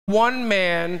one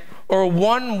man or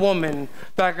one woman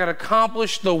that could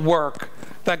accomplish the work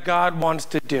that God wants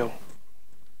to do.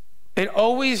 It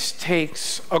always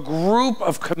takes a group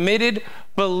of committed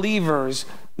believers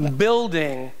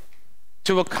building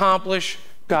to accomplish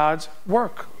God's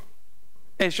work.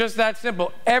 It's just that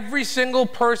simple. Every single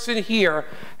person here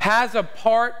has a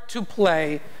part to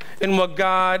play in what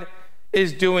God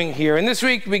is doing here. And this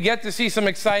week we get to see some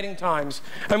exciting times.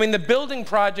 I mean, the building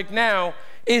project now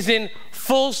is in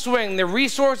full swing. The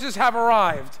resources have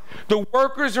arrived. The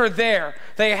workers are there.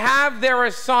 They have their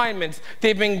assignments.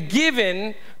 They've been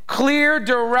given clear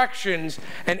directions,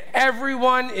 and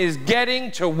everyone is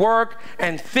getting to work,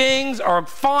 and things are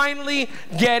finally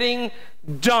getting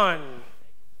done.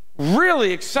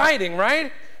 Really exciting,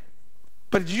 right?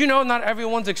 But did you know not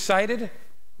everyone's excited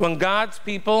when God's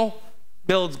people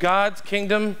builds God's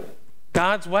kingdom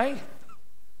God's way?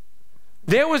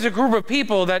 There was a group of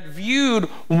people that viewed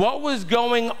what was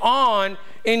going on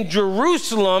in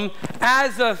Jerusalem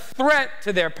as a threat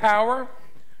to their power,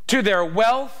 to their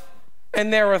wealth,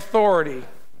 and their authority.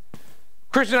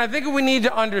 Christian, I think we need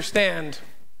to understand,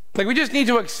 we just need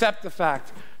to accept the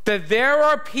fact that there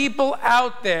are people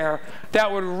out there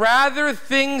that would rather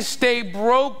things stay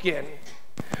broken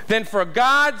than for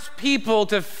God's people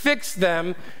to fix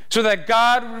them so that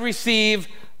God would receive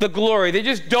the glory. They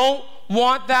just don't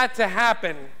want that to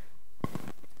happen.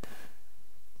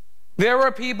 There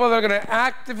are people that are going to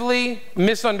actively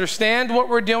misunderstand what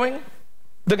we're doing.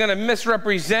 They're going to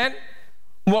misrepresent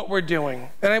what we're doing.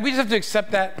 And we just have to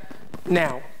accept that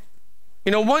now.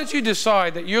 You know, once you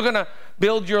decide that you're going to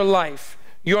build your life,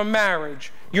 your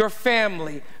marriage, your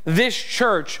family, this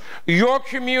church, your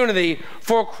community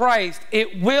for Christ,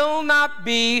 it will not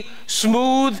be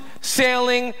smooth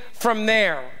sailing from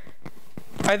there.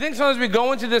 I think sometimes we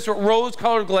go into this with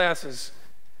rose-colored glasses.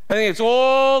 I think it's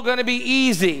all going to be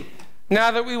easy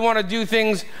now that we want to do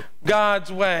things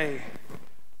God's way.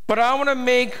 But I want to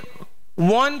make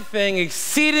one thing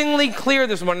exceedingly clear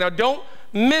this morning. Now, don't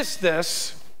miss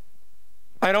this.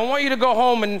 I don't want you to go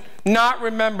home and not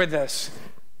remember this.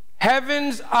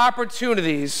 Heaven's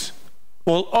opportunities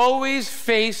will always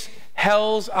face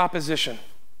hell's opposition.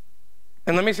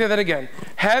 And let me say that again.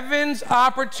 Heaven's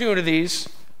opportunities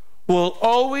will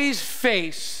always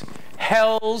face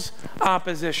hell's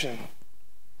opposition.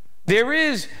 There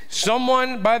is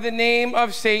someone by the name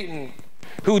of Satan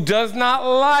who does not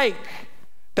like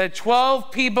that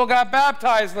 12 people got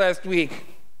baptized last week.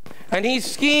 And he's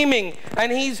scheming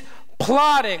and he's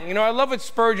plotting. You know, I love what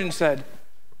Spurgeon said.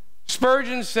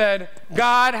 Spurgeon said,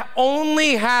 God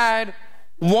only had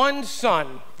one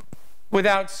son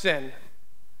without sin,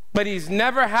 but he's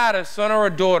never had a son or a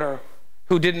daughter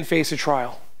who didn't face a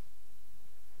trial.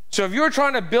 So if you're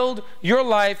trying to build your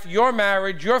life, your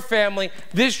marriage, your family,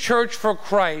 this church for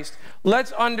Christ,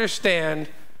 let's understand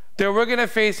that we're going to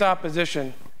face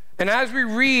opposition. And as we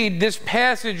read this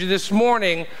passage this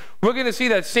morning, we're going to see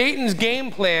that Satan's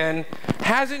game plan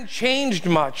hasn't changed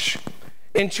much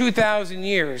in 2,000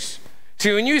 years.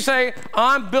 See, when you say,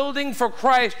 I'm building for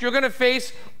Christ, you're going to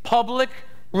face public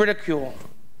ridicule.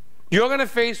 You're going to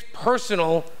face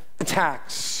personal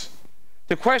attacks.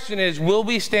 The question is, will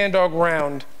we stand our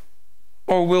ground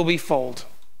or will we fold?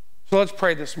 So let's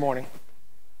pray this morning.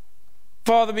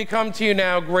 Father, we come to you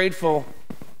now grateful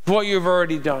for what you've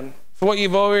already done, for what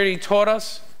you've already taught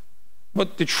us,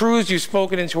 but the truths you've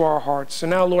spoken into our hearts. And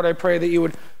now, Lord, I pray that you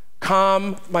would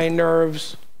calm my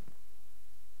nerves,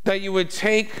 that you would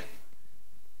take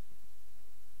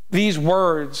these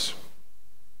words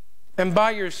and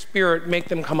by your Spirit make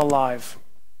them come alive,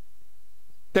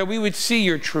 that we would see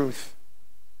your truth,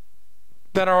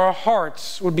 that our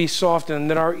hearts would be softened,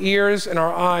 that our ears and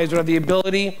our eyes would have the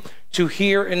ability to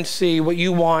hear and see what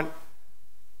you want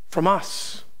from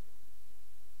us.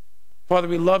 Father,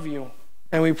 we love you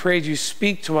and we praise you.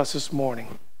 Speak to us this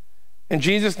morning. In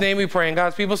Jesus' name we pray. And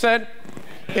God's people said,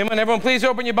 amen. Everyone, please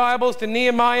open your Bibles to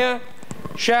Nehemiah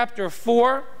chapter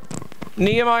 4.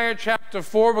 Nehemiah chapter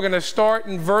 4, we're going to start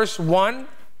in verse 1.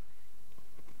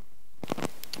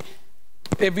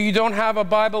 If you don't have a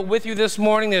Bible with you this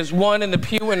morning, there's one in the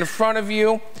pew in front of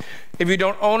you. If you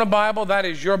don't own a Bible, that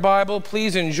is your Bible.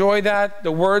 Please enjoy that.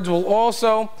 The words will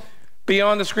also be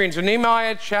on the screen. So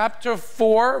Nehemiah chapter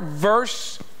 4,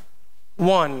 verse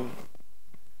 1.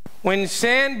 When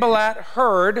Sanballat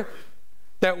heard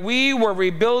that we were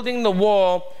rebuilding the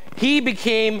wall, he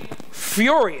became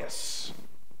furious.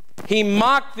 He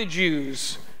mocked the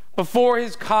Jews before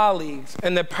his colleagues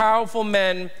and the powerful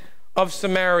men of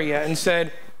Samaria and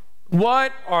said,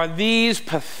 what are these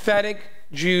pathetic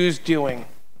Jews doing?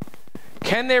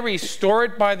 Can they restore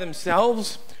it by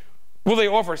themselves? Will they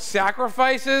offer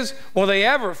sacrifices? Will they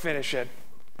ever finish it?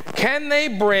 Can they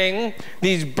bring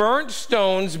these burnt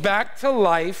stones back to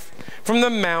life from the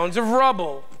mounds of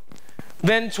rubble?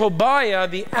 Then Tobiah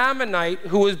the Ammonite,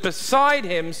 who was beside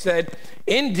him, said,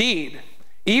 indeed,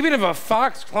 even if a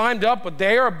fox climbed up what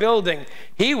they are building,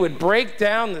 he would break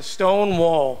down the stone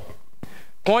wall.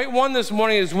 Point one this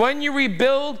morning is when you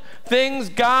rebuild things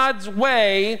God's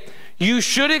way, you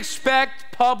should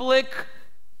expect public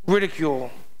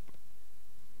ridicule.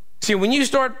 See, when you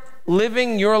start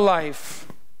living your life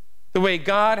the way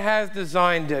God has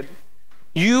designed it,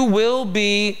 you will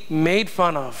be made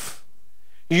fun of.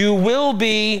 You will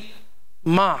be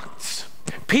mocked.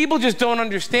 People just don't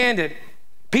understand it.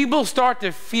 People start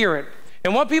to fear it.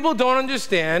 And what people don't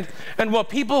understand and what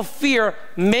people fear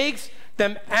makes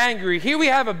them angry. Here we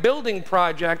have a building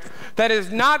project that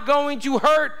is not going to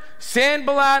hurt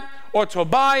Sanballat or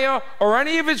Tobiah or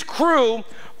any of his crew,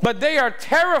 but they are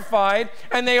terrified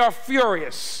and they are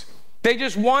furious. They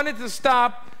just want it to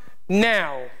stop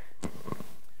now.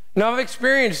 Now, I've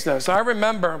experienced this. I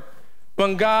remember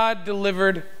when God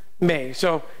delivered me.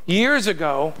 So years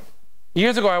ago,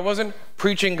 I wasn't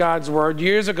preaching God's word.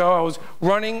 Years ago, I was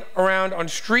running around on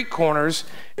street corners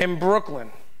in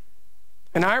Brooklyn.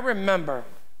 And I remember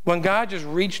when God just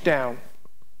reached down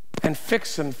and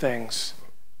fixed some things.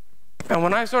 And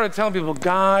when I started telling people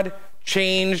God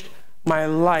changed my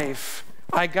life,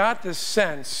 I got the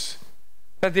sense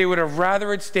that they would have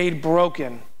rather it stayed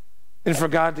broken than for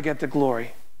God to get the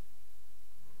glory.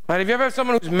 Right? Have you ever had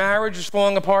someone whose marriage is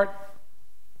falling apart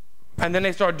and then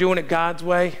they start doing it God's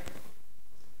way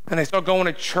and they start going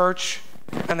to church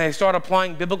and they start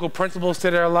applying biblical principles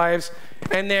to their lives,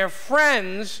 and their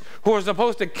friends who are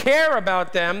supposed to care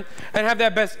about them and have their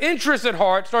best interests at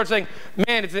heart start saying,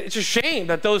 man, it's a shame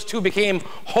that those two became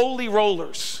holy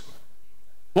rollers.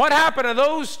 What happened to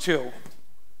those two?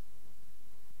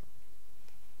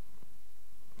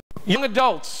 Young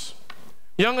adults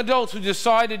who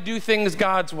decide to do things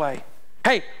God's way.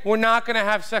 Hey, we're not going to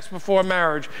have sex before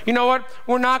marriage. You know what?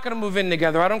 We're not going to move in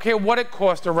together. I don't care what it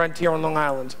costs to rent here on Long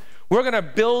Island. We're going to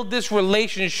build this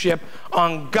relationship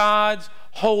on God's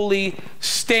holy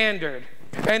standard.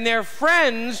 And their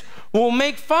friends will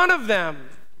make fun of them.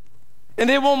 And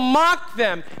they will mock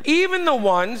them, even the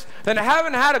ones that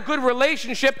haven't had a good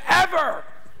relationship ever.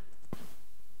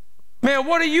 Man,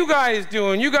 what are you guys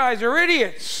doing? You guys are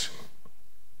idiots.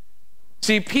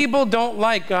 See, people don't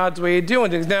like God's way of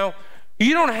doing things. Now,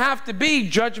 you don't have to be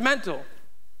judgmental.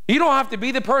 You don't have to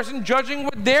be the person judging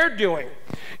what they're doing.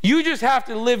 You just have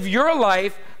to live your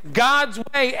life God's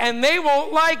way, and they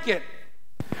won't like it.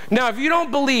 Now, if you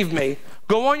don't believe me,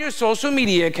 go on your social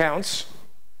media accounts,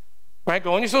 right?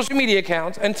 Go on your social media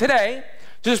accounts, and today,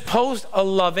 just post a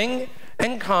loving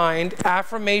and kind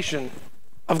affirmation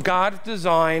of God's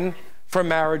design for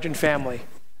marriage and family.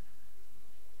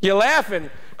 You're laughing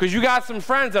because you got some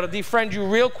friends that'll defriend you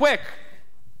real quick.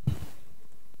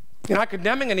 You're not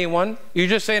condemning anyone. You're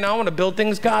just saying, I want to build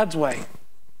things God's way.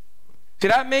 See,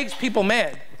 that makes people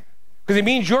mad because it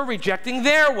means you're rejecting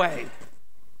their way.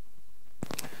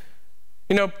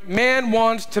 You know, man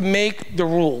wants to make the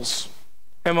rules.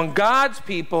 And when God's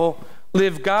people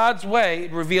live God's way,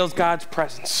 it reveals God's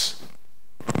presence.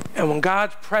 And when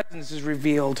God's presence is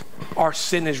revealed, our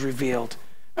sin is revealed.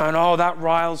 And all that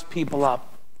riles people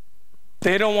up.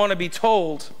 They don't want to be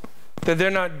told that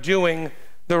they're not doing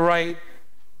the right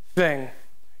thing.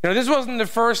 You know, this wasn't the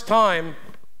first time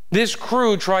this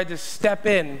crew tried to step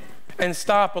in and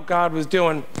stop what God was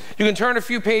doing. You can turn a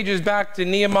few pages back to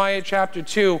Nehemiah chapter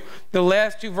 2, the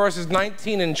last two verses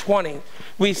 19 and 20.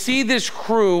 We see this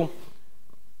crew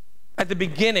at the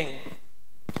beginning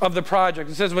of the project.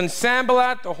 It says, when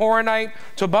Sanballat the Horonite,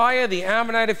 Tobiah the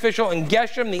Ammonite official, and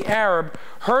Geshem the Arab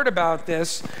heard about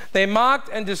this, they mocked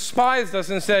and despised us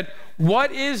and said,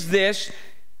 what is this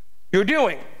you're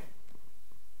doing?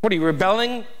 What, are you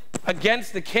rebelling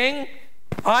against the king?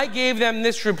 I gave them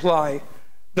this reply: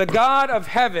 the God of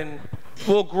heaven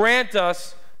will grant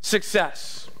us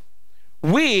success.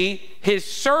 We, his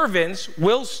servants,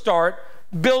 will start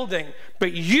building,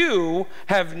 but you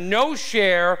have no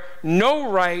share,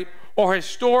 no right, or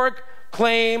historic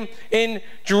claim in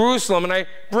Jerusalem. And I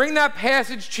bring that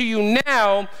passage to you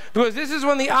now because this is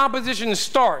when the opposition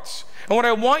starts. And what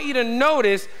I want you to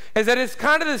notice is that it's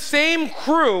kind of the same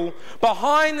crew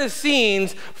behind the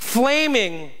scenes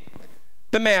flaming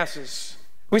the masses.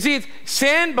 We see it's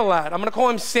Sanballat. I'm going to call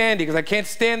him Sandy because I can't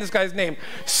stand this guy's name.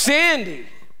 Sandy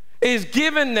is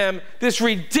giving them this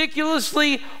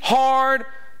ridiculously hard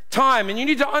time. And you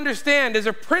need to understand there's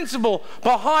a principle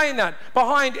behind that.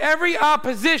 Behind every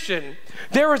opposition,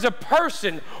 there is a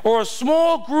person or a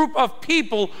small group of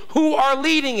people who are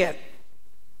leading it.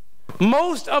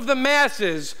 Most of the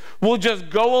masses will just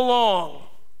go along.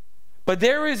 But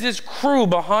there is this crew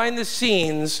behind the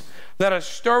scenes that are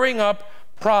stirring up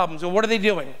problems. And what are they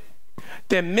doing?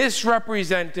 They're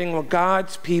misrepresenting what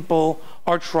God's people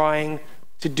are trying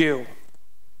to do.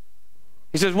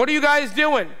 He says, what are you guys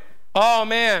doing? Oh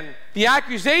man, the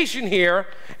accusation here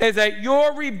is that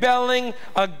you're rebelling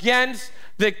against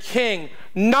the king.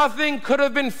 Nothing could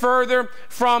have been further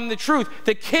from the truth.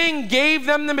 The king gave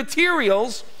them the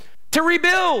materials to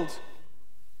rebuild.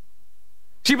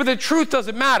 See, but the truth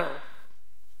doesn't matter.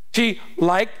 See,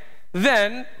 like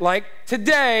then, like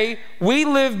today, we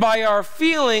live by our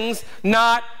feelings,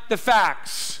 not the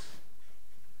facts.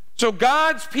 So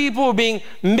God's people are being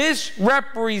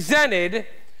misrepresented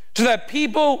so that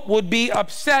people would be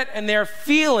upset and their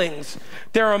feelings,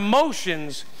 their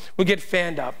emotions would get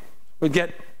fanned up, would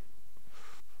get,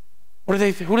 who do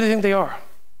they think they are?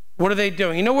 What are they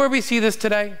doing? You know where we see this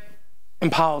today? In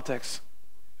politics.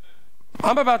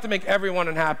 I'm about to make everyone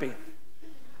unhappy,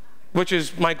 which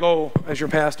is my goal as your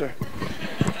pastor.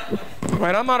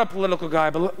 Right? I'm not a political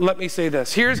guy, but let me say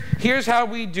this. Here's how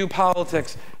we do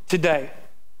politics today.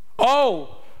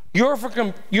 Oh, you're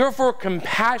for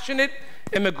compassionate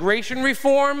immigration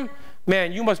reform?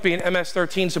 Man, you must be an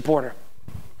MS-13 supporter.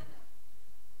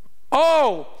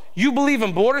 Oh, you believe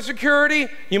in border security?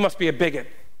 You must be a bigot.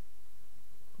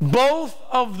 Both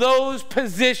of those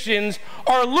positions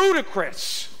are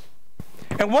ludicrous.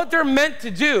 And what they're meant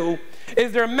to do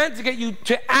is they're meant to get you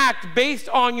to act based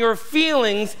on your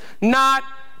feelings, not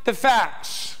the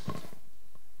facts.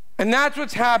 And that's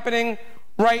what's happening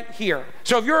right here.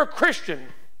 So if you're a Christian,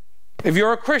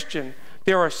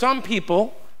 there are some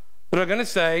people that are going to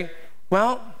say,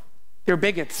 well, they're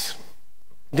bigots.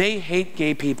 They hate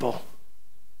gay people.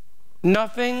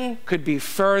 Nothing could be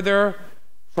further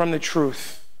from the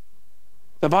truth.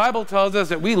 The Bible tells us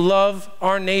that we love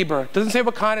our neighbor. It doesn't say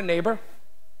what kind of neighbor.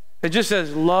 It just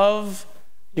says, love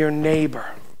your neighbor.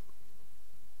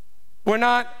 We're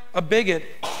not a bigot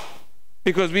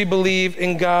because we believe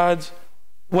in God's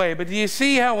way. But do you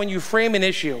see how when you frame an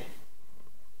issue,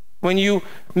 when you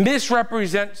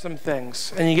misrepresent some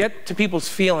things and you get to people's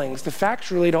feelings, the facts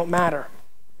really don't matter.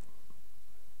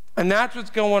 And that's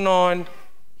what's going on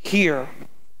here.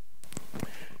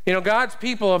 You know, God's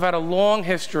people have had a long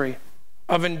history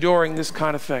of enduring this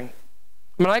kind of thing.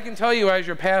 I mean, I can tell you as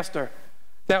your pastor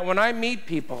that when I meet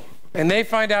people and they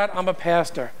find out I'm a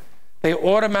pastor, they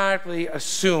automatically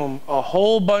assume a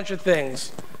whole bunch of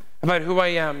things about who I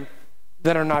am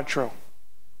that are not true.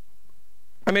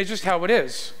 I mean, it's just how it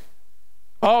is.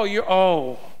 Oh.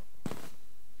 All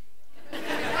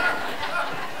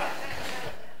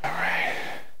right.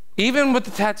 Even with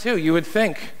the tattoo, you would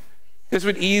think this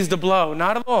would ease the blow.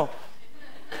 Not at all.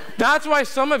 That's why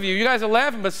some of you guys are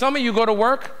laughing, but some of you go to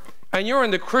work and you're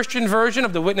in the Christian version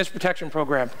of the Witness Protection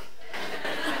Program.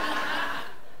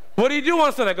 What do you do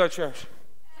on Sunday? I go to church.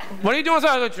 What do you do on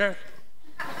Sunday? I go to church.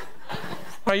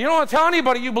 Right, you don't want to tell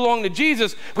anybody you belong to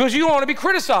Jesus because you don't want to be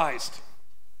criticized.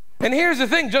 And here's the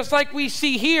thing, just like we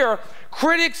see here,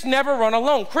 critics never run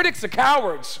alone. Critics are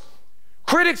cowards.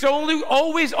 Critics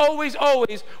always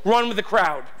run with the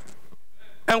crowd.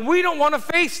 And we don't want to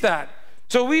face that.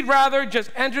 So we'd rather just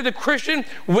enter the Christian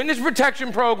Witness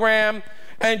Protection Program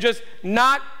and just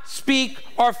not speak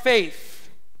our faith.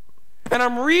 And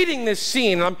I'm reading this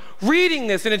scene, and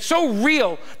it's so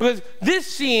real because this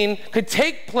scene could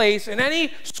take place in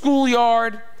any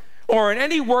schoolyard or in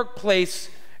any workplace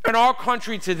in our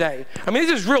country today. I mean,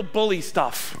 this is real bully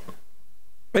stuff.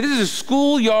 I mean, this is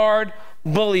schoolyard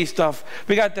bully stuff.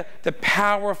 We got the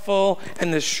powerful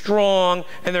and the strong,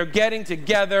 and they're getting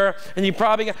together, and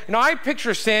I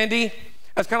picture Sandy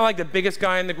as kind of like the biggest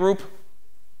guy in the group.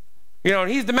 You know,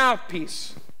 and he's the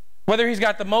mouthpiece. Whether he's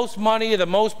got the most money or the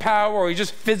most power or he's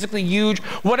just physically huge,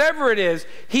 whatever it is,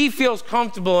 he feels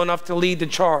comfortable enough to lead the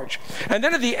charge. And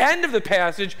then at the end of the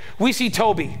passage, we see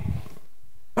Toby.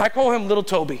 I call him Little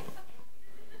Toby,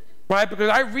 right? Because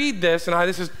I read this, and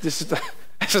this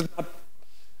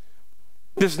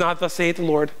is not thus saith the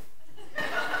Lord.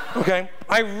 Okay?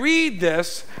 I read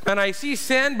this, and I see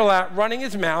Sanballat running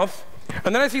his mouth,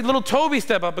 and then I see Little Toby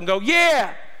step up and go,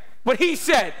 yeah, what he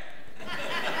said.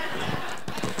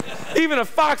 Even a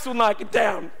fox will knock it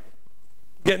down,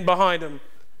 getting behind him.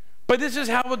 But this is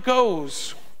how it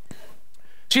goes.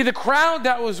 See, the crowd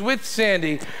that was with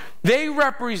Sandy, they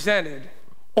represented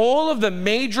all of the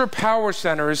major power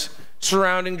centers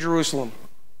surrounding Jerusalem.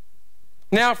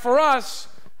 Now, for us,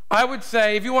 I would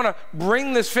say, if you want to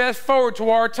bring this fast forward to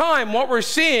our time, what we're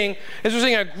seeing is we're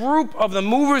seeing a group of the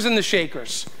movers and the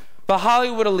shakers, the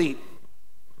Hollywood elite,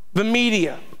 the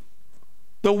media,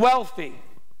 the wealthy,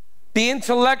 the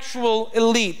intellectual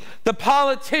elite, the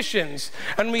politicians,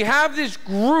 and we have this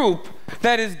group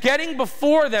that is getting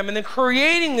before them and then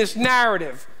creating this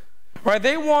narrative, right?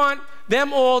 They want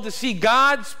them all to see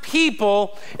God's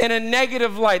people in a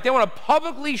negative light. They want to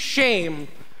publicly shame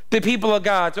the people of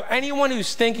God. So anyone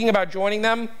who's thinking about joining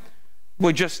them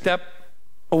would just step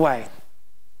away.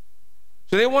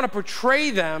 So they want to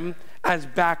portray them as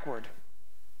backward,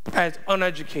 as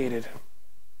uneducated,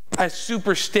 as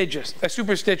superstitious,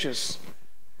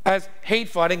 as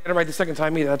hateful. I didn't get it right the second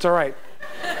time either. That's all right.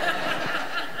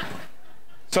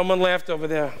 Someone laughed over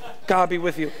there. God be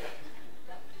with you.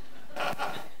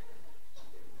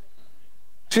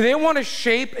 So they want to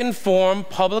shape and form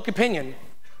public opinion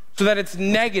so that it's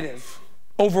negative,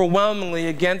 overwhelmingly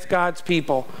against God's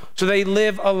people, so they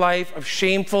live a life of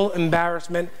shameful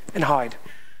embarrassment and hide.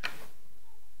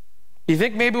 You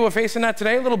think maybe we're facing that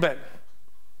today a little bit?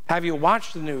 Have you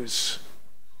watched the news?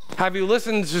 Have you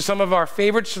listened to some of our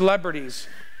favorite celebrities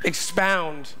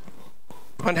expound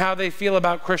on how they feel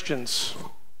about Christians?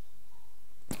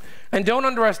 And don't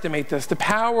underestimate this. The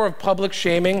power of public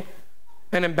shaming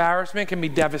and embarrassment can be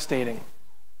devastating.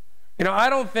 You know, I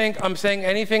don't think I'm saying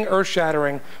anything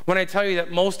earth-shattering when I tell you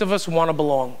that most of us want to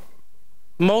belong.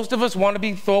 Most of us want to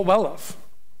be thought well of.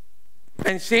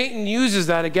 And Satan uses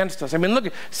that against us. I mean,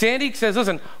 look, Sandy says,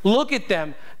 listen, look at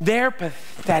them. They're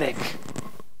pathetic.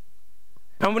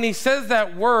 And when he says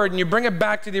that word and you bring it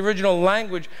back to the original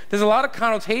language, there's a lot of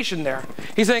connotation there.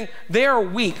 He's saying they are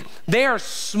weak, they are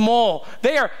small,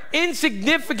 they are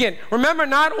insignificant. Remember,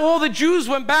 not all the Jews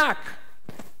went back.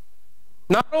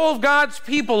 Not all of God's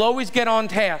people always get on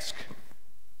task.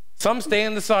 Some stay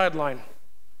in the sideline.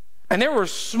 And they were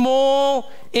small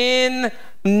in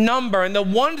number. And the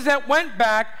ones that went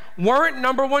back weren't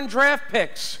number one draft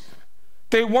picks.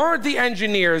 They weren't the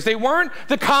engineers. They weren't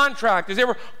the contractors. They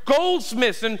were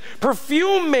goldsmiths and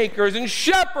perfume makers and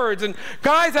shepherds and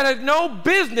guys that had no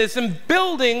business in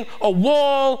building a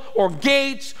wall or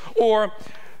gates or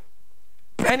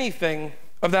anything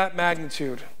of that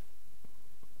magnitude.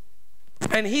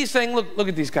 And he's saying, look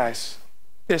at these guys.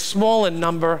 They're small in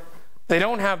number. They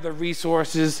don't have the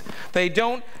resources. They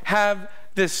don't have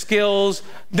the skills.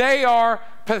 They are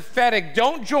pathetic.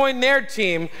 Don't join their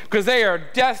team because they are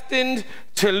destined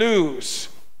to lose.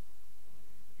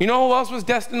 You know who else was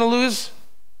destined to lose?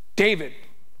 David,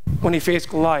 when he faced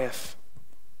Goliath.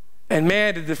 And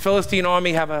man, did the Philistine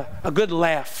army have a good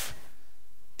laugh.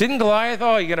 Didn't Goliath,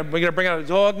 oh, you're gonna bring out a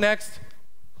dog next?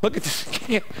 Look at this.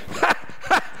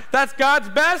 That's God's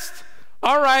best?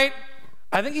 All right.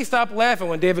 I think he stopped laughing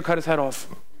when David cut his head off.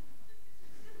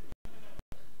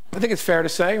 I think it's fair to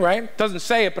say, right? Doesn't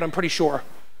say it, but I'm pretty sure.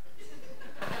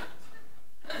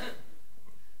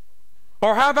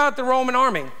 Or how about the Roman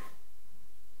army?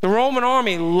 The Roman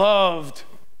army loved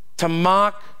to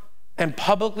mock and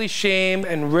publicly shame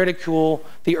and ridicule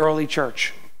the early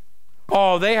church.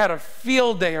 Oh, they had a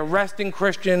field day arresting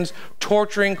Christians,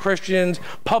 torturing Christians,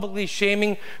 publicly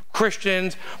shaming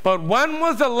Christians. But when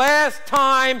was the last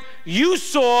time you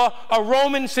saw a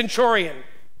Roman centurion?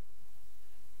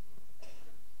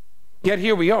 Yet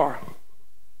here we are.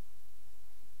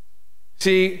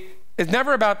 See, it's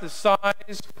never about the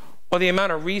size or the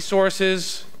amount of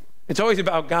resources. It's always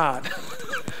about God.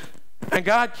 And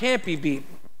God can't be beat.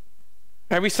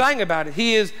 And we sang about it.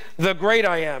 He is the great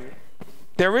I am.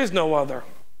 There is no other.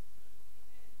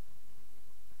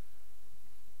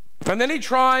 And then he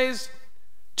tries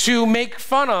to make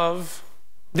fun of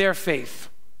their faith.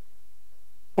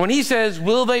 When he says,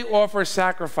 will they offer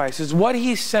sacrifices? What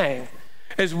he's saying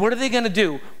is, what are they going to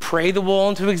do? Pray the wall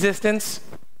into existence?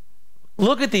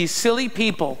 Look at these silly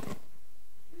people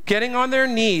getting on their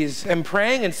knees and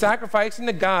praying and sacrificing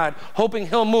to God, hoping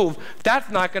he'll move. That's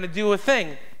not going to do a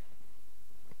thing.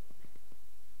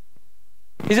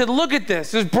 He said, look at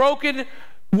this. There's broken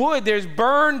wood. There's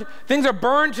burned. Things are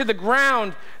burned to the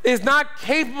ground. It's not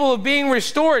capable of being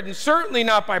restored, and certainly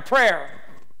not by prayer.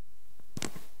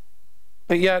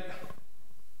 But yet,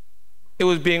 it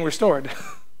was being restored.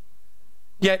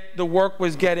 Yet, the work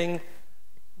was getting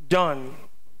done.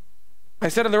 I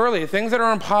said it earlier, things that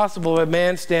are impossible by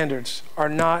man's standards are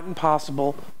not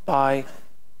impossible by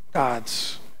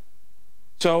God's.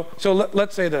 So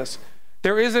let's say this.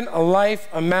 There isn't a life,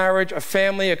 a marriage, a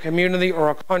family, a community,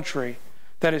 or a country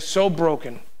that is so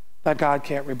broken that God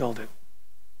can't rebuild it.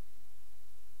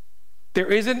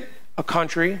 There isn't a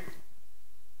country,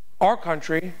 our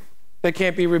country, that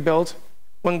can't be rebuilt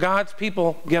when God's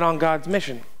people get on God's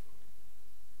mission.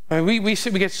 I mean, we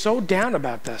get so down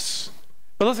about this.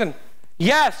 But listen,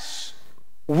 yes,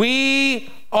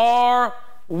 we are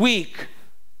weak,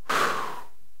 but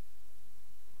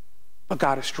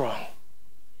God is strong.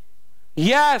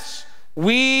 Yes,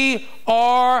 we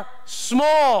are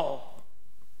small,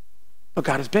 but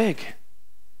God is big.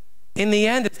 In the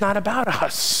end, it's not about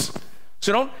us.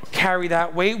 So don't carry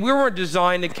that weight. We weren't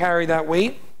designed to carry that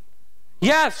weight.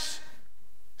 Yes,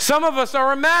 some of us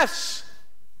are a mess,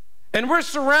 and we're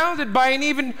surrounded by an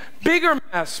even bigger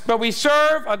mess, but we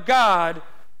serve a God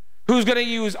who's going to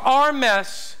use our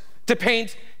mess to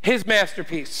paint his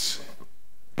masterpiece.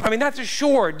 I mean, that's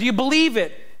assured. Do you believe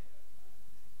it?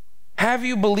 Have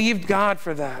you believed God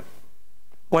for that?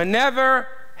 Whenever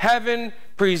heaven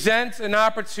presents an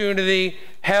opportunity,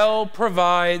 hell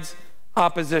provides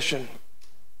opposition.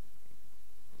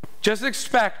 Just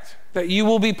expect that you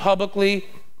will be publicly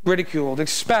ridiculed.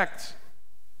 Expect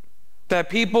that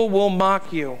people will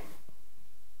mock you.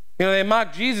 You know, they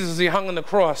mocked Jesus as he hung on the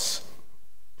cross.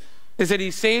 They said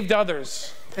he saved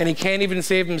others and he can't even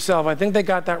save himself. I think they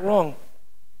got that wrong.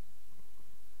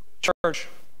 Church,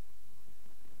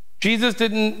 Jesus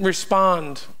didn't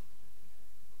respond.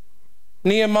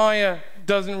 Nehemiah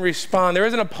doesn't respond. There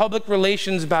isn't a public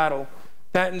relations battle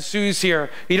that ensues here.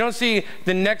 You don't see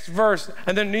the next verse,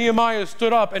 and then Nehemiah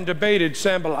stood up and debated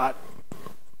Sanballat.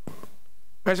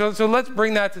 Right, so let's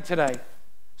bring that to today.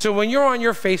 So when you're on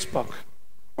your Facebook,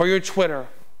 or your Twitter,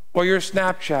 or your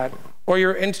Snapchat, or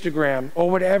your Instagram, or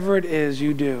whatever it is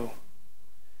you do,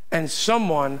 and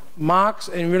someone mocks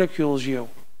and ridicules you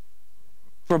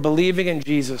for believing in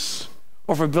Jesus,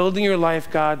 or for building your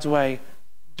life God's way,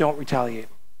 don't retaliate.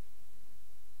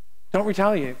 Don't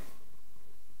retaliate.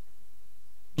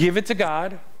 Give it to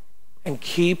God and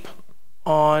keep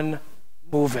on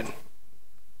moving.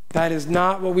 That is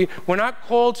not what we're not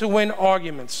called to win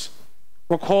arguments.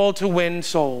 We're called to win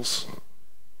souls.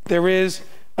 There is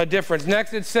a difference.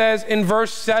 Next it says in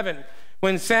verse 7,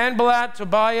 when Sanballat,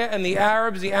 Tobiah, and the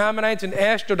Arabs, the Ammonites, and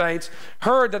Ashdodites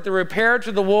heard that the repair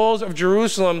to the walls of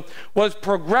Jerusalem was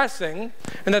progressing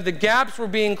and that the gaps were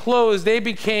being closed, they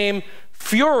became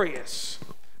furious.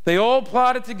 They all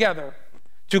plotted together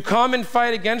to come and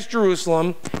fight against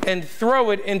Jerusalem and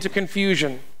throw it into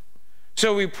confusion.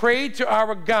 So we prayed to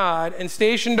our God and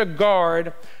stationed a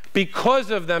guard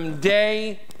because of them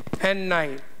day and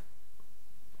night.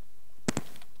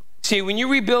 See, when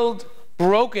you rebuild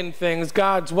broken things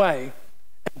God's way,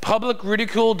 and public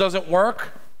ridicule doesn't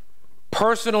work,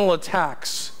 personal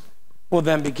attacks will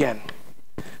then begin.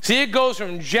 See, it goes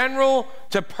from general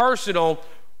to personal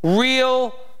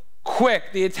real quick.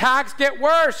 The attacks get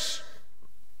worse.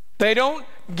 They don't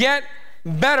get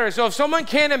better. So if someone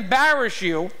can't embarrass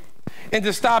you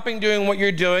into stopping doing what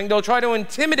you're doing, they'll try to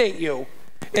intimidate you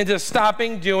into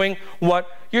stopping doing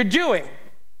what you're doing.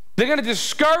 They're going to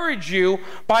discourage you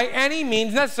by any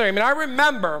means necessary. I mean, I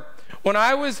remember when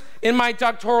I was in my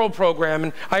doctoral program,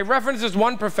 and I referenced this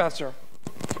one professor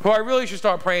who I really should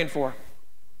start praying for.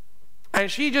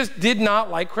 And she just did not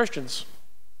like Christians.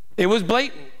 It was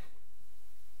blatant.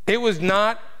 It was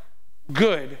not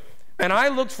good. And I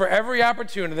looked for every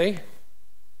opportunity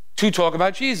to talk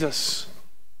about Jesus.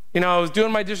 You know, I was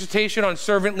doing my dissertation on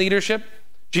servant leadership.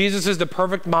 Jesus is the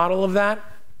perfect model of that.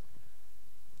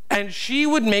 And she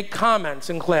would make comments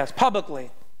in class publicly,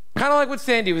 kind of like what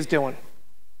Sandy was doing.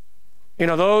 You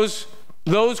know,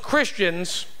 those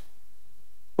Christians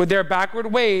with their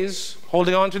backward ways,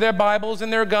 holding on to their Bibles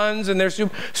and their guns and their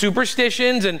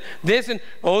superstitions and this and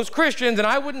those Christians, and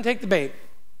I wouldn't take the bait.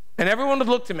 And everyone would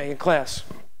look to me in class.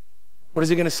 What is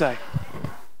he going to say?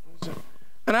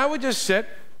 And I would just sit.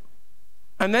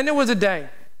 And then there was a day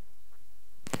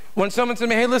when someone said to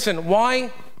me, hey, listen,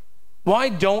 why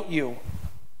don't you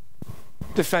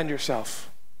defend yourself?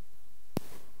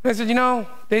 And I said, you know,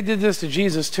 they did this to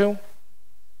Jesus too.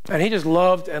 And he just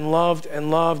loved and loved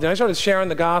and loved. And I started sharing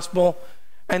the gospel.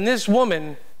 And this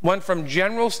woman went from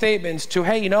general statements to,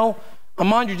 hey, you know,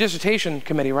 I'm on your dissertation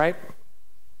committee, right?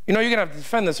 You know, you're going to have to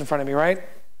defend this in front of me, right?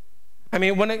 I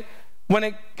mean, when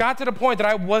it got to the point that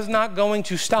I was not going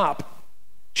to stop,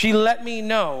 she let me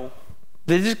know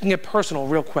that this can get personal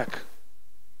real quick.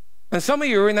 And some of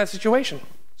you are in that situation.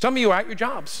 Some of you are at your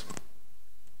jobs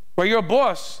where your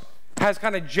boss has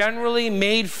kind of generally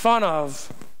made fun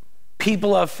of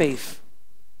people of faith.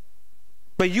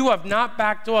 But you have not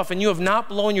backed off and you have not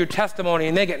blown your testimony,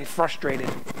 and they're getting frustrated.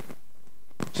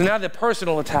 So now the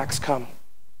personal attacks come.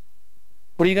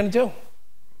 What are you going to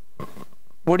do?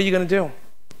 What are you going to do?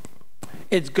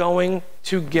 It's going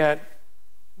to get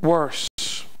worse.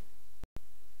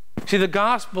 See, the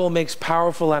gospel makes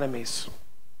powerful enemies.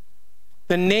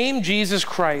 the name Jesus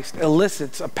Christ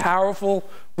elicits a powerful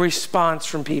response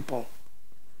from people.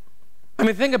 I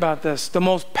mean, think about this. The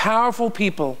most powerful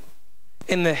people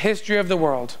in the history of the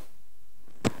world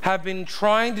have been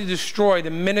trying to destroy the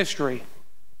ministry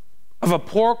of a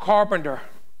poor carpenter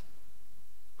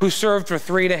who served for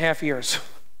 3.5 years.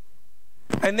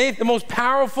 And the most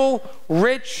powerful,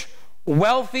 rich,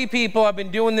 wealthy people have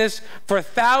been doing this for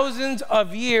thousands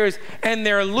of years, and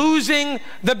they're losing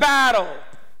the battle.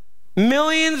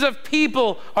 Millions of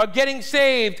people are getting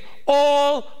saved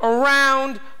all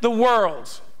around the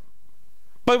world.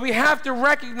 But we have to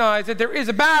recognize that there is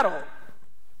a battle.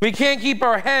 We can't keep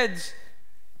our heads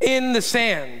in the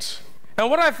sand. And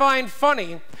what I find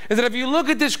funny is that if you look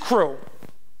at this crew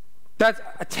that's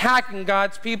attacking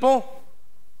God's people,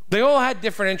 they all had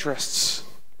different interests.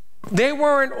 They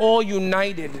weren't all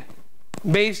united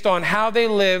based on how they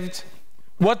lived,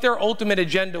 what their ultimate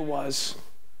agenda was,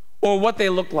 or what they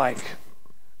looked like.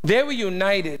 They were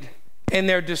united in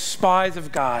their despise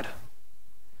of God.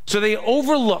 So they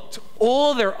overlooked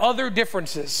all their other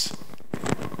differences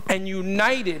and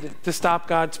united to stop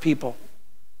God's people.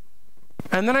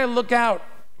 And then I look out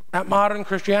at modern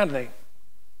Christianity.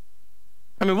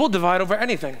 I mean, we'll divide over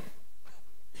anything.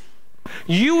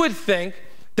 You would think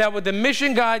that with the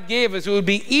mission God gave us, it would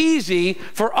be easy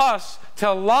for us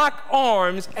to lock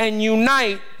arms and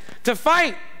unite to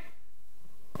fight.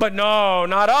 But no,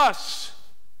 not us.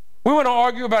 We want to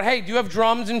argue about, hey, do you have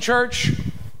drums in church?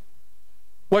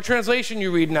 What translation are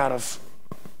you reading out of?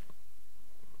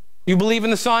 You believe in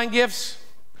the sign gifts?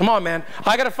 Come on, man.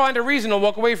 I got to find a reason to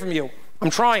walk away from you. I'm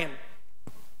trying.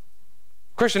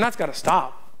 Christian, that's got to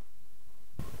stop.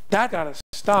 That got to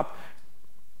stop.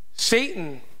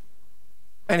 Satan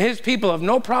and his people have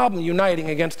no problem uniting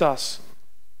against us.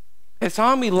 It's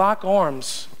time we lock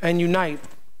arms and unite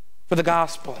for the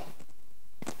gospel.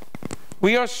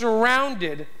 We are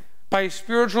surrounded by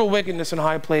spiritual wickedness in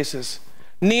high places.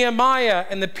 Nehemiah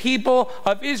and the people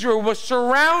of Israel were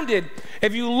surrounded.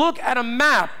 If you look at a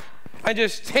map and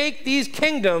just take these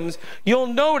kingdoms, you'll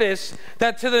notice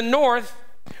that to the north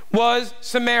was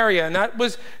Samaria, and that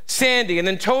was Sandy. And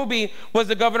then Toby was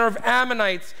the governor of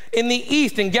Ammonites in the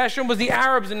east, and Geshem was the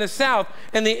Arabs in the south,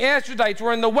 and the Ashdodites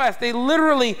were in the west. They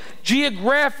literally,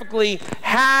 geographically,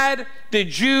 had the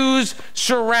Jews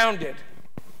surrounded.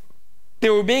 They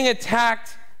were being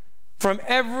attacked from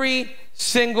every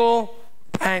single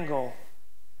angle.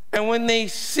 And when they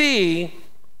see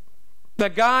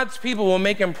that God's people were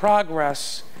making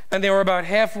progress, and they were about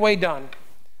halfway done,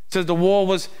 it says the wall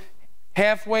was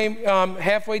halfway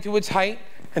to its height,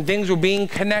 and things were being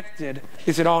connected,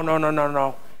 they said, oh, no,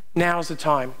 now's the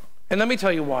time. And let me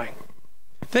tell you why.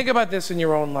 Think about this in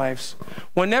your own lives.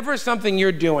 Whenever something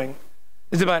you're doing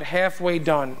is about halfway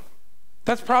done,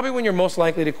 that's probably when you're most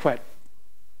likely to quit.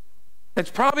 It's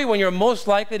probably when you're most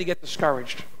likely to get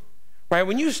discouraged, right?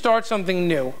 When you start something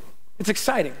new, it's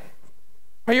exciting,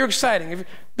 right? You're exciting.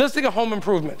 Let's think of home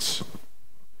improvements.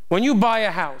 When you buy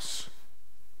a house,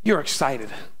 you're excited,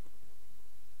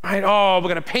 right? Oh, we're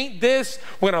going to paint this.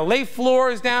 We're going to lay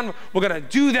floors down. We're going to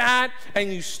do that.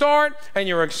 And you start, and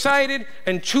you're excited,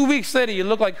 and 2 weeks later, you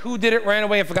look like who did it, ran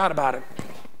away, and forgot about it,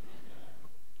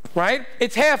 right?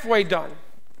 It's halfway done.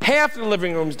 Half the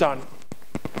living room's done.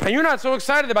 And you're not so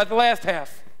excited about the last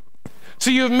half.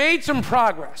 So you've made some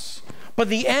progress, but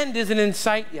the end isn't in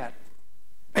sight yet.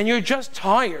 And you're just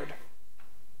tired.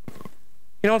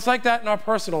 You know, it's like that in our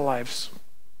personal lives.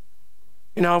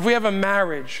 You know, if we have a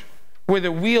marriage where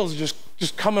the wheels are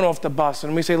just coming off the bus,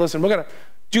 and we say, listen, we're going to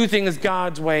do things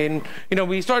God's way, and, you know,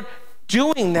 we start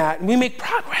doing that, and we make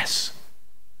progress.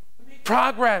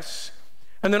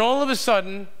 And then all of a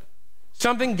sudden,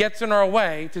 something gets in our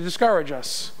way to discourage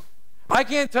us. I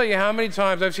can't tell you how many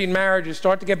times I've seen marriages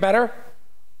start to get better,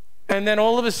 and then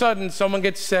all of a sudden someone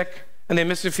gets sick and they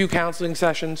miss a few counseling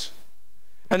sessions,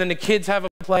 and then the kids have a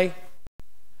play,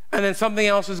 and then something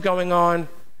else is going on,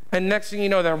 and next thing you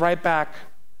know, they're right back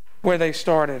where they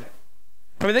started.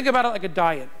 I mean, think about it like a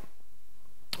diet.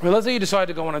 Well, let's say you decide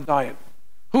to go on a diet.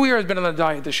 Who here has been on a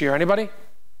diet this year? Anybody?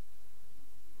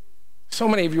 So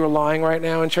many of you are lying right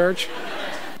now in church.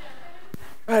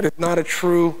 That is not a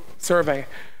true survey.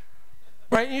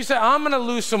 Right? And you say, I'm going to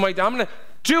lose some weight. I'm going to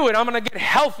do it. I'm going to get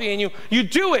healthy. And you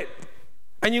do it.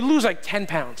 And you lose like 10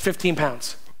 pounds, 15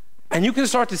 pounds. And you can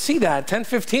start to see that. 10,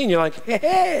 15, you're like,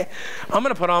 hey, I'm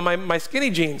going to put on my skinny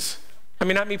jeans. I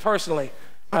mean, not me personally.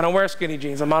 I don't wear skinny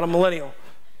jeans. I'm not a millennial.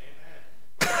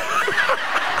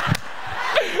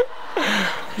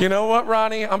 You know what,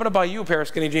 Ronnie? I'm going to buy you a pair of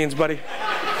skinny jeans, buddy.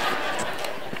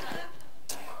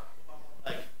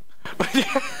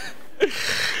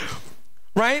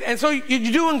 right? And so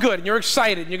you're doing good, and you're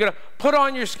excited, and you're going to put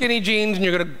on your skinny jeans, and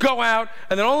you're going to go out,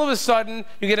 and then all of a sudden,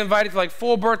 you get invited to like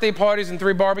 4 birthday parties and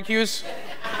 3 barbecues,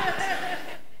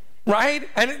 right?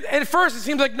 And at first, it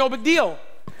seems like no big deal.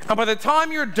 And by the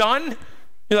time you're done,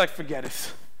 you're like, forget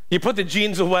it. You put the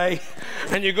jeans away,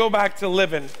 and you go back to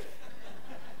living.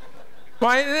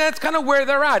 Right? And that's kind of where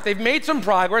they're at. They've made some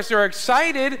progress. They're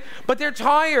excited, but they're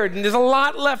tired, and there's a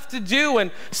lot left to do. And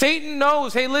Satan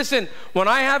knows, hey, listen, when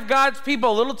I have God's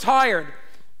people a little tired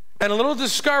and a little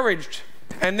discouraged,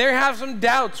 and they have some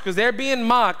doubts because they're being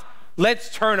mocked,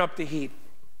 let's turn up the heat.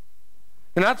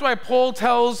 And that's why Paul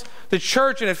tells the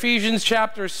church in Ephesians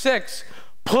chapter 6,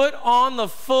 put on the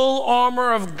full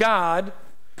armor of God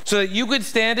so that you could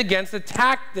stand against the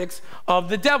tactics of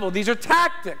the devil. These are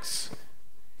tactics.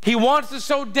 He wants to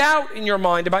sow doubt in your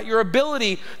mind about your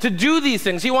ability to do these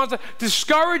things. He wants to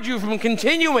discourage you from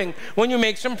continuing when you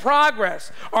make some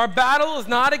progress. Our battle is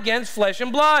not against flesh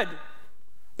and blood,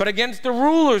 but against the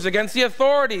rulers, against the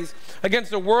authorities, against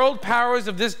the world powers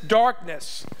of this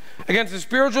darkness, against the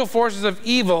spiritual forces of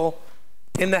evil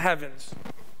in the heavens.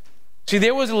 See,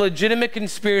 there was a legitimate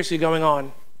conspiracy going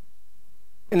on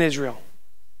in Israel,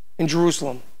 in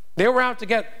Jerusalem. They were out to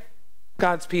get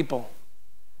God's people.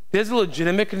 There's a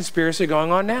legitimate conspiracy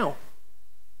going on now.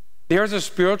 There's a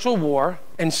spiritual war,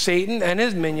 and Satan and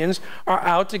his minions are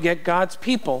out to get God's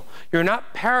people. You're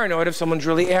not paranoid if someone's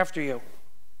really after you.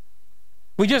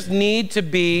 We just need to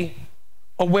be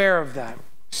aware of that.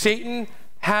 Satan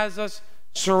has us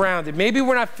surrounded. Maybe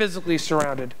we're not physically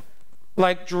surrounded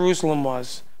like Jerusalem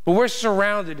was, but we're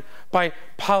surrounded by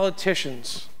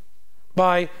politicians,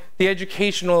 by the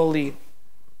educational elite,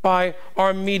 by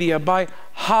our media, by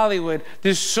Hollywood.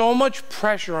 There's so much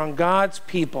pressure on God's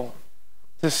people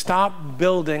to stop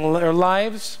building their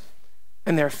lives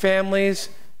and their families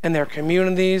and their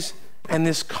communities and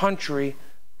this country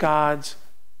God's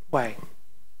way.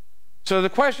 So the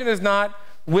question is not,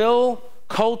 will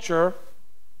culture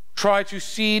try to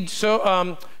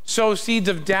sow seeds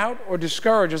of doubt or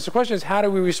discourage us? The question is, how do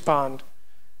we respond?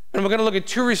 And we're going to look at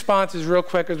 2 responses real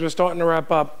quick as we're starting to wrap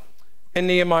up in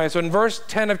Nehemiah. So in verse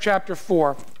 10 of chapter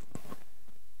 4,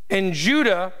 in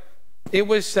Judah it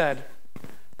was said,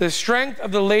 the strength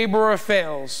of the laborer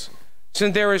fails,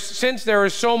 since there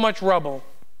is so much rubble.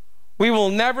 We will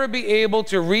never be able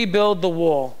to rebuild the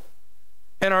wall.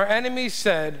 And our enemies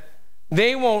said,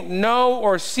 they won't know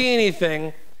or see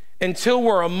anything until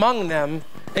we're among them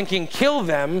and can kill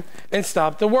them and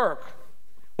stop the work.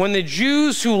 When the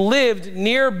Jews who lived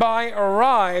nearby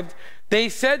arrived, they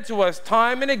said to us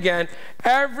time and again,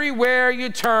 everywhere you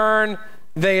turn,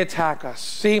 they attack us.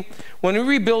 See, when we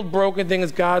rebuild broken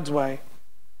things God's way,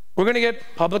 we're going to get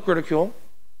public ridicule.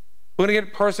 We're going to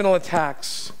get personal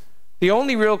attacks. The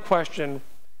only real question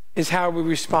is how we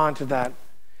respond to that.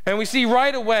 And we see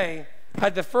right away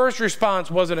that the first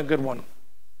response wasn't a good one.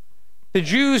 The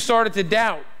Jews started to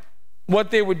doubt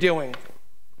what they were doing.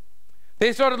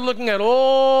 They started looking at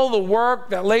all the work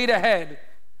that laid ahead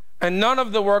and none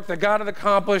of the work that God had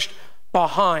accomplished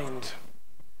behind.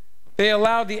 They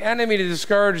allowed the enemy to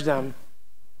discourage them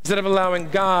instead of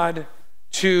allowing God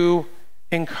to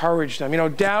encourage them. You know,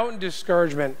 doubt and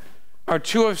discouragement are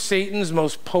 2 of Satan's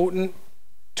most potent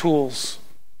tools.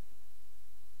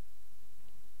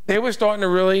 They were starting to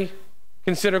really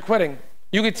consider quitting.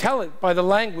 You could tell it by the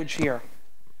language here.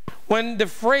 When the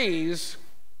phrase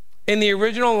in the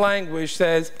original language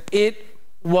says, it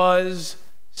was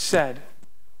said,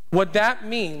 what that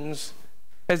means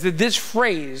is that this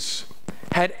phrase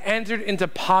had entered into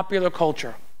popular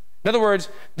culture. In other words,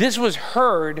 this was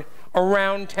heard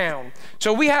around town.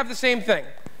 So we have the same thing.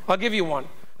 I'll give you one.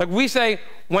 Like we say,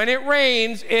 when it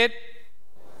rains, it...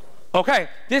 Okay,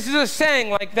 this is a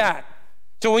saying like that.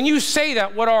 So when you say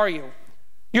that, what are you?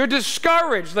 You're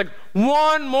discouraged. Like,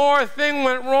 one more thing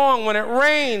went wrong. When it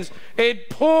rains, it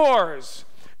pours.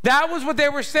 That was what they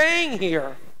were saying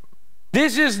here.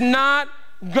 This is not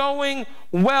going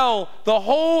well. The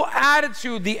whole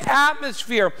attitude, the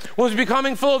atmosphere was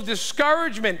becoming full of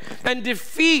discouragement and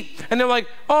defeat. And they're like,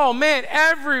 oh man,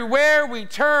 everywhere we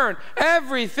turn,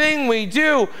 everything we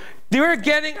do, we're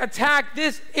getting attacked.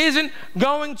 This isn't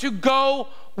going to go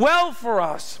well for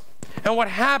us. And what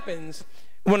happens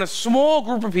when a small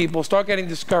group of people start getting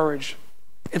discouraged,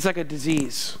 it's like a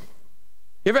disease.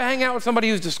 You ever hang out with somebody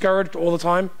who's discouraged all the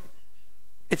time?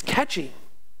 It's catchy.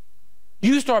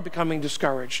 You start becoming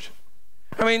discouraged.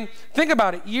 I mean, think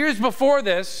about it. Years before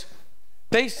this,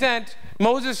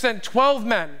 Moses sent 12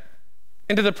 men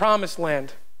into the promised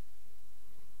land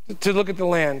to look at the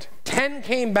land. 10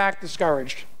 came back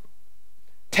discouraged.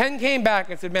 10 came back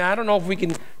and said, man, I don't know if we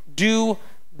can do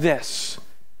this.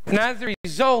 And as the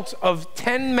result of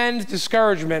 10 men's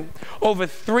discouragement, over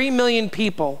 3 million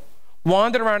people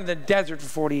wandered around in the desert for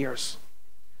 40 years.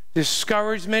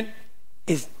 Discouragement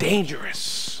is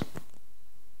dangerous.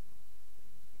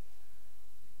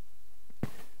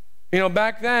 You know,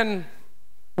 back then,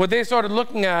 what they started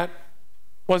looking at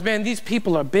was, man, these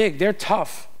people are big, they're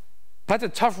tough. That's a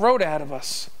tough road ahead of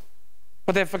us.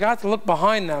 But they forgot to look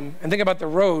behind them and think about the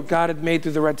road God had made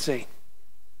through the Red Sea.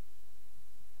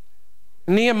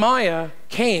 Nehemiah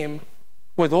came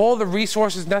with all the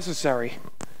resources necessary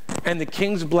and the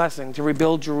king's blessing to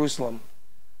rebuild Jerusalem.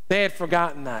 They had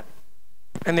forgotten that,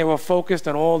 and they were focused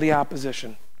on all the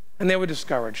opposition, and they were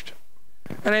discouraged.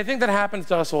 And I think that happens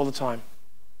to us all the time.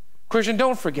 Christian,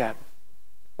 don't forget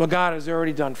what God has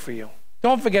already done for you.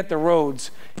 Don't forget the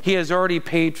roads he has already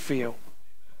paved for you.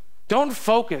 Don't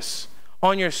focus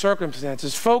on your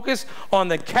circumstances. Focus on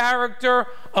the character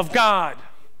of God.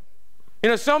 You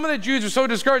know, some of the Jews were so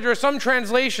discouraged. There are some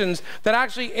translations that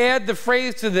actually add the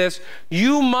phrase to this,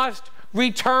 you must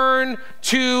return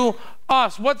to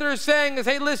us. What they're saying is,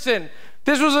 hey, listen,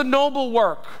 this was a noble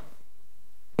work.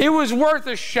 It was worth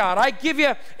a shot. I give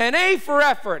you an A for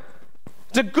effort.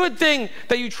 It's a good thing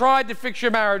that you tried to fix your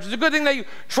marriage. It's a good thing that you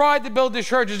tried to build this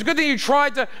church. It's a good thing you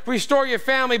tried to restore your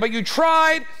family, but you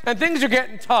tried and things are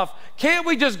getting tough. Can't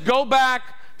we just go back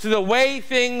to the way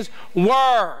things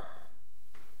were?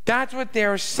 That's what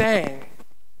they're saying.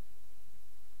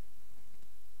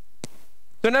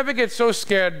 Don't ever get so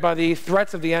scared by the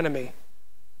threats of the enemy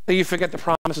that you forget the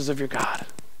promises of your God.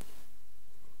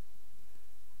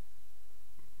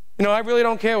 You know, I really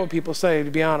don't care what people say,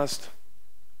 to be honest.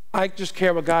 I just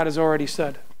care what God has already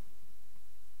said.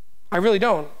 I really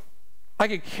don't. I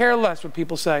could care less what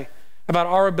people say about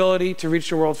our ability to reach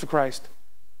the world for Christ.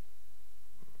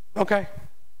 Okay.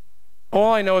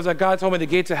 All I know is that God told me the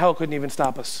gates of hell couldn't even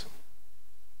stop us.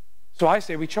 So I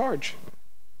say we charge.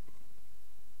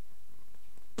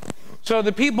 So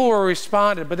the people were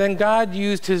responded, but then God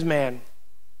used his man.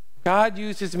 God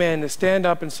used his man to stand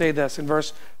up and say this in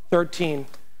verse 13.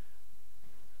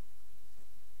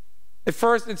 At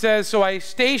first it says, so I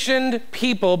stationed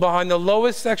people behind the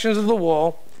lowest sections of the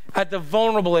wall at the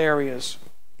vulnerable areas.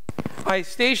 I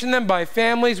stationed them by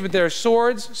families with their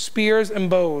swords, spears, and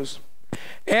bows.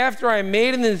 After I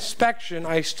made an inspection,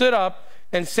 I stood up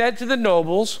and said to the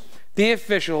nobles, the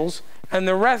officials, and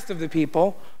the rest of the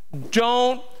people,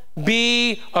 don't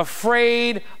be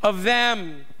afraid of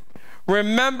them.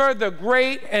 Remember the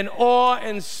great and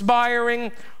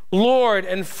awe-inspiring Lord,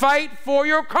 and fight for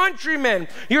your countrymen,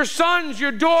 your sons,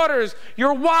 your daughters,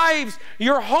 your wives,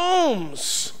 your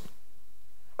homes.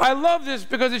 I love this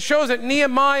because it shows that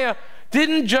Nehemiah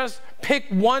didn't just pick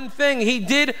one thing. He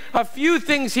did a few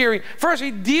things here. First, he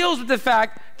deals with the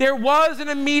fact there was an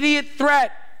immediate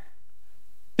threat.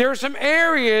 There are some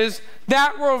areas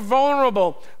that were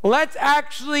vulnerable. Let's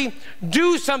actually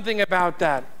do something about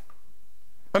that.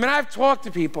 I mean, I've talked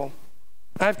to people.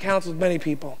 I've counseled many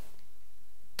people.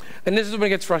 And this is when it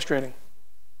gets frustrating,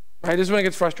 right? This is when it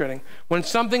gets frustrating. When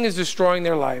something is destroying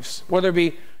their lives, whether it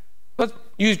be, let's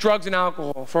use drugs and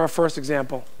alcohol for our first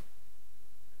example.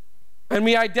 And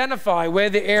we identify where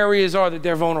the areas are that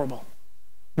they're vulnerable,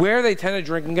 where they tend to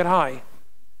drink and get high.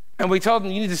 And we tell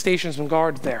them, you need to station some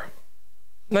guards there.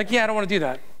 I'm like, yeah, I don't want to do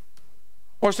that.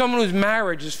 Or someone whose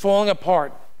marriage is falling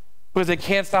apart because they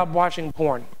can't stop watching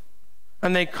porn.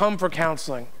 And they come for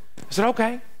counseling. I said,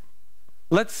 okay.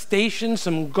 Let's station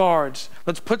some guards.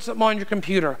 Let's put something on your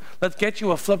computer. Let's get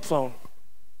you a flip phone.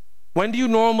 When do you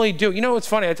normally do? You know what's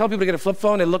funny? I tell people to get a flip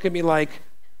phone, they look at me like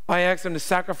I asked them to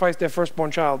sacrifice their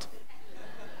firstborn child.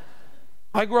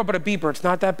 I grew up with a beeper. It's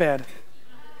not that bad.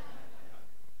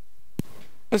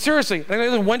 But seriously,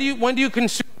 when do you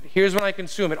consume it? Here's when I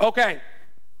consume it. Okay.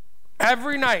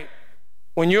 Every night,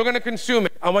 when you're going to consume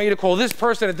it, I want you to call this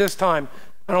person at this time.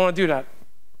 I don't want to do that.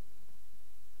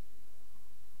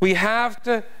 We have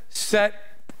to set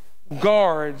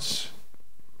guards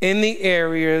in the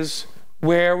areas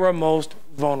where we're most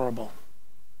vulnerable.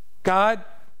 God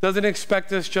doesn't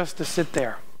expect us just to sit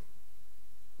there.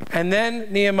 And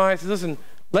then Nehemiah says, listen,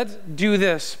 let's do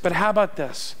this, but how about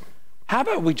this? How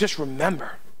about we just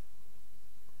remember?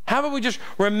 How about we just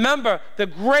remember the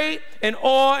great and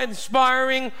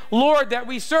awe-inspiring Lord that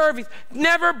we serve? He's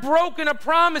never broken a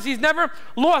promise. He's never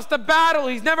lost a battle.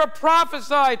 He's never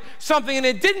prophesied something and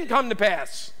it didn't come to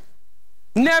pass.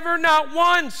 Never, not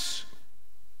once.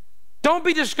 Don't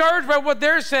be discouraged by what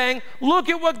they're saying. Look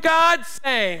at what God's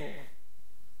saying.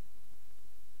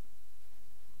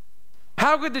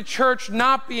 How could the church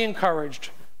not be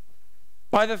encouraged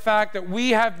by the fact that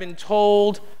we have been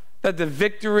told that the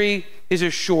victory is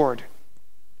assured?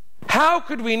 How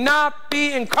could we not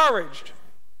be encouraged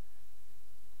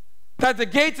that the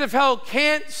gates of hell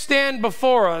can't stand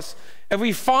before us if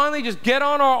we finally just get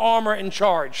on our armor and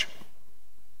charge?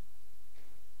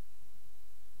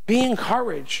 Be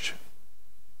encouraged.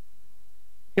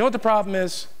 You know what the problem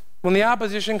is? When the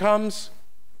opposition comes,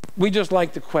 we just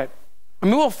like to quit. I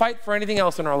mean, we'll fight for anything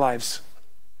else in our lives,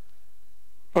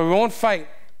 but we won't fight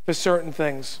for certain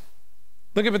things.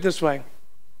 Look at it this way.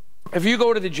 If you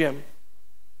go to the gym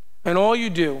and all you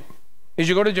do is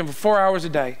you go to the gym for 4 hours a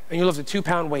day and you lift a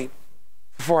 2-pound weight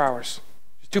for 4 hours,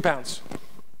 just 2 pounds,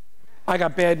 I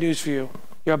got bad news for you.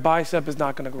 Your bicep is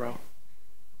not going to grow.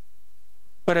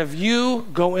 But if you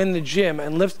go in the gym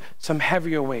and lift some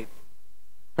heavier weight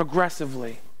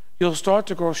progressively, you'll start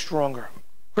to grow stronger.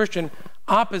 Christian,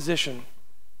 opposition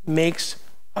makes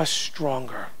us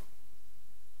stronger.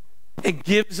 It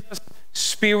gives us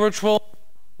spiritual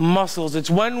muscles.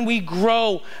 It's when we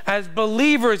grow as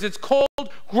believers. It's called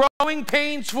growing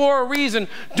pains for a reason.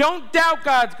 Don't doubt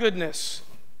God's goodness.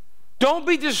 Don't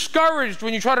be discouraged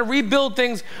when you try to rebuild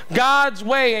things God's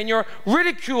way and you're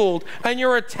ridiculed and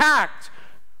you're attacked.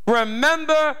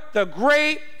 Remember the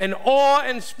great and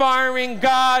awe-inspiring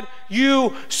God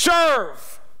you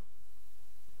serve.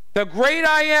 The great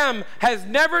I Am has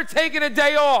never taken a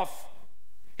day off.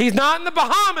 He's not in the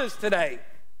Bahamas today.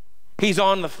 He's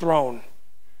on the throne.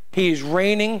 He is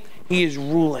reigning. He is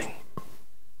ruling.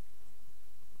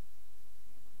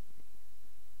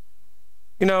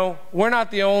 You know, we're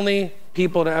not the only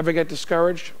people to ever get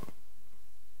discouraged.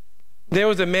 There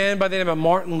was a man by the name of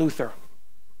Martin Luther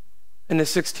in the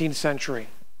 16th century.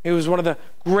 He was one of the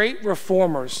great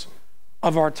reformers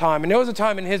of our time. And there was a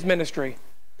time in his ministry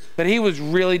that he was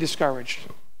really discouraged.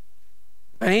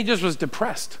 And he just was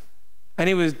depressed. And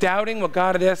he was doubting what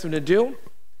God had asked him to do.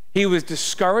 He was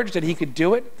discouraged that he could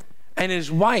do it. And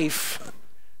his wife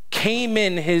came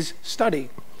in his study,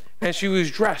 and she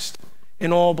was dressed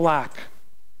in all black.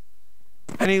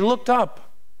 And he looked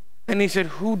up, and he said,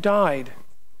 "Who died?"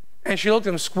 And she looked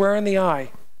him square in the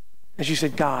eye, and she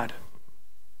said, "God."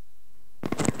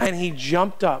 And he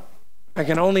jumped up. I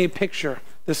can only picture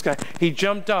this guy. He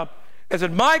jumped up and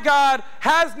said, "My God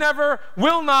has never,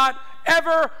 will not,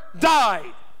 ever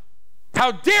died.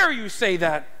 How dare you say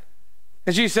that?"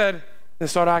 And she said, and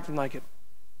start acting like it.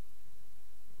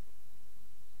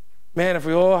 Man, if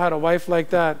we all had a wife like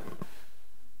that,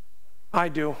 I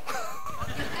do.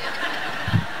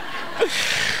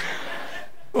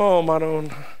 Oh,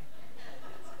 Maron.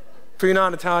 For you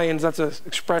non-Italians, that's an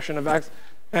expression of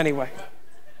anyway.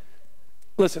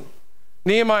 Listen,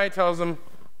 Nehemiah tells them,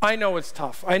 I know it's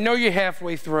tough. I know you're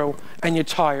halfway through and you're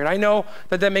tired. I know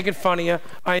that they're making fun of you.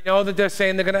 I know that they're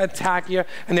saying they're going to attack you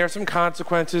and there are some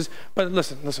consequences. But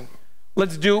listen.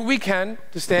 Let's do what we can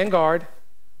to stand guard.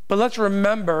 But let's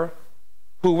remember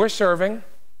who we're serving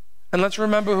and let's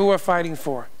remember who we're fighting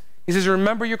for. He says,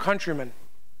 remember your countrymen.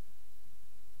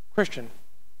 Christian,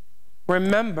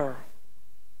 remember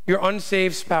your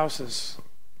unsaved spouses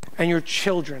and your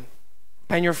children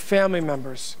and your family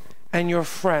members and your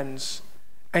friends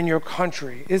and your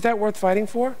country. Is that worth fighting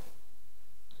for?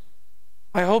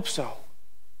 I hope so.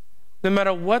 No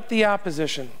matter what the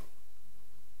opposition,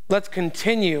 let's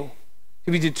continue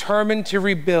to be determined to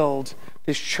rebuild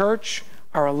this church,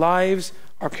 our lives,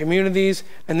 our communities,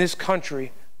 and this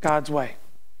country God's way.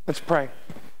 Let's pray.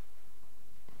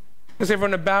 Let's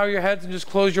everyone to bow your heads and just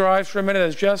close your eyes for a minute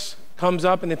as Jess comes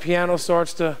up and the piano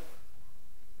starts to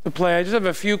play. I just have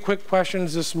a few quick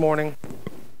questions this morning.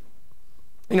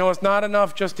 You know, it's not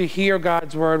enough just to hear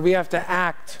God's word. We have to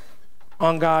act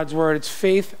on God's word. It's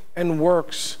faith and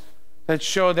works that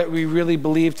show that we really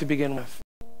believe to begin with.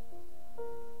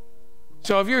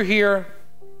 So if you're here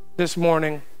this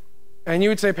morning and you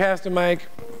would say, Pastor Mike,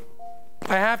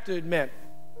 I have to admit,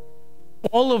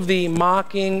 all of the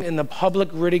mocking and the public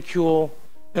ridicule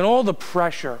and all the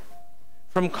pressure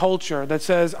from culture that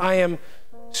says I am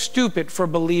stupid for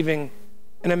believing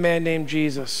in a man named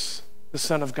Jesus, the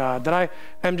Son of God, that I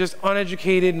am just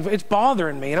uneducated, and it's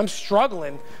bothering me, and I'm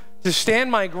struggling to stand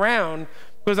my ground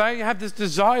because I have this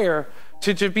desire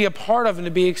to be a part of and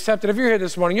to be accepted. If you're here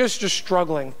this morning, you're just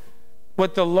struggling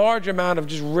with the large amount of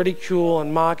just ridicule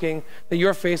and mocking that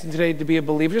you're facing today to be a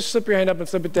believer, just slip your hand up and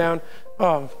slip it down.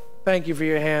 Oh, thank you for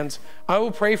your hands. I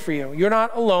will pray for you. You're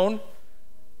not alone.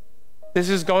 This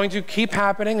is going to keep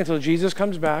happening until Jesus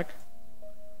comes back.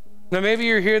 Now, maybe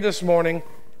you're here this morning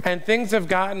and things have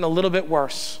gotten a little bit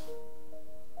worse,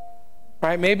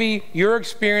 right? Maybe you're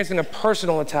experiencing a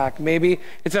personal attack. Maybe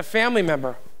it's a family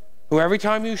member who every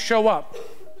time you show up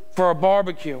for a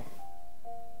barbecue,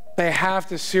 they have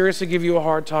to seriously give you a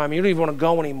hard time. You don't even want to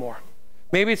go anymore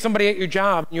Maybe it's somebody at your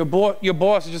job. Your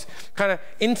boss is just kind of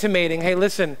intimating, hey,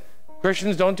 listen,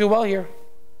 Christians don't do well here.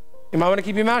 You might want to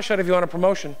keep your mouth shut if you want a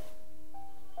promotion.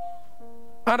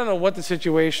 I don't know what the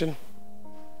situation.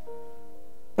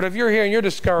 But if you're here and you're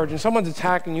discouraged and someone's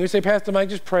attacking you, you say, Pastor Mike,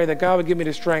 just pray that God would give me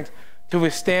the strength to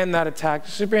withstand that attack.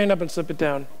 Just slip your hand up and slip it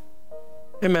down.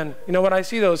 Amen. You know what? I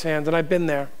see those hands and I've been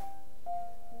there.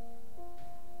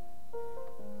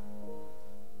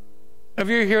 If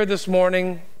you're here this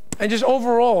morning and just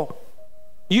overall,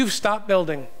 you've stopped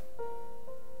building.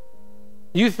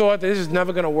 You thought that this is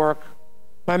never going to work.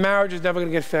 My marriage is never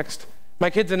going to get fixed. My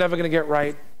kids are never going to get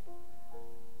right.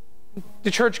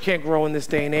 The church can't grow in this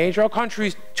day and age. Our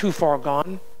country's too far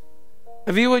gone.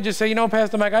 If you would just say, you know,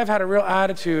 Pastor Mike, I've had a real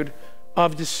attitude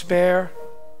of despair,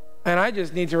 and I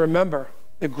just need to remember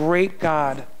the great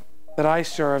God that I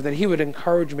serve, that he would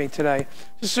encourage me today.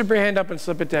 Just slip your hand up and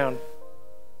slip it down.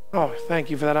 Oh, thank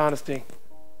you for that honesty.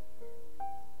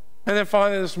 And then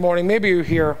finally this morning, maybe you're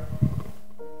here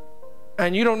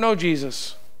and you don't know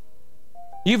Jesus.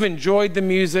 You've enjoyed the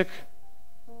music.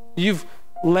 You've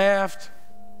laughed.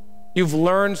 You've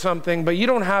learned something, but you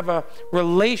don't have a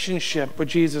relationship with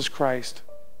Jesus Christ.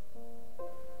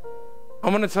 I'm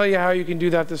going to tell you how you can do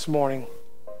that this morning.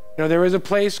 You know, there is a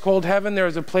place called heaven. There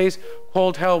is a place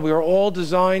called hell. We are all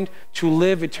designed to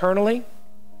live eternally,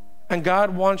 and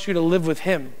God wants you to live with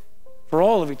him for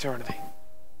all of eternity.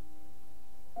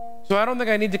 So I don't think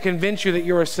I need to convince you that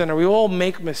you're a sinner. We all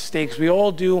make mistakes. We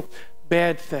all do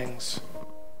bad things.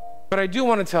 But I do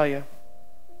want to tell you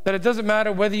that it doesn't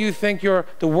matter whether you think you're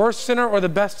the worst sinner or the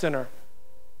best sinner.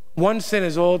 One sin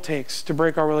is all it takes to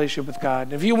break our relationship with God.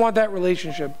 And if you want that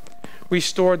relationship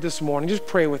restored this morning, just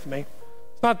pray with me.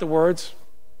 It's not the words,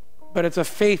 but it's a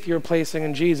faith you're placing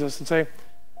in Jesus, and say,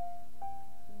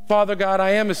 Father God,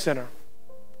 I am a sinner,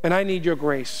 and I need your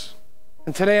grace.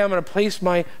 And today I'm going to place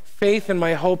my faith and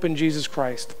my hope in Jesus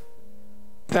Christ,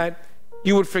 that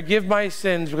you would forgive my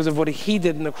sins because of what he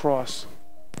did on the cross.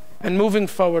 And moving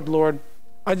forward, Lord,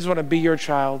 I just want to be your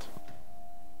child.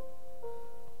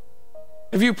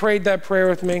 If you prayed that prayer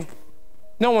with me,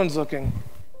 no one's looking.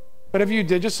 But if you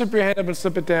did, just slip your hand up and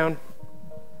slip it down.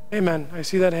 Amen. I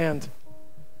see that hand.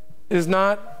 It is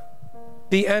not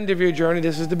the end of your journey.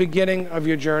 This is the beginning of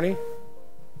your journey.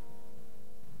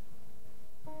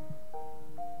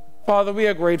 Father, we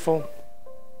are grateful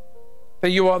that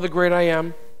you are the great I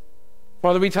am.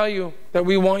 Father, we tell you that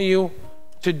we want you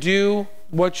to do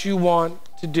what you want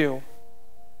to do.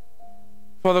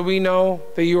 Father, we know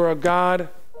that you are a God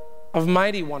of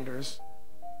mighty wonders,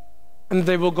 and that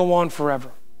they will go on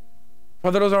forever.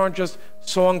 Father, those aren't just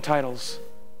song titles.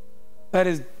 That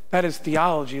is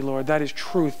theology, Lord. That is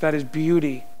truth. That is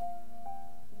beauty.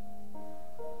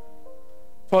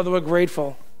 Father, we're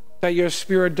grateful that your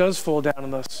Spirit does fall down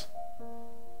on us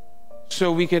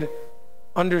so we could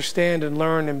understand and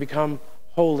learn and become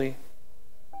holy.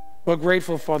 We're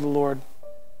grateful, Father, Lord,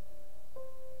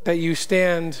 that you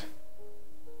stand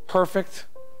perfect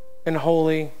and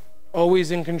holy, always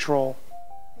in control,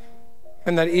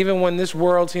 and that even when this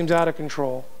world seems out of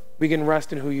control, we can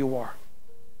rest in who you are.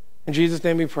 In Jesus'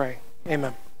 name we pray.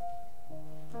 Amen.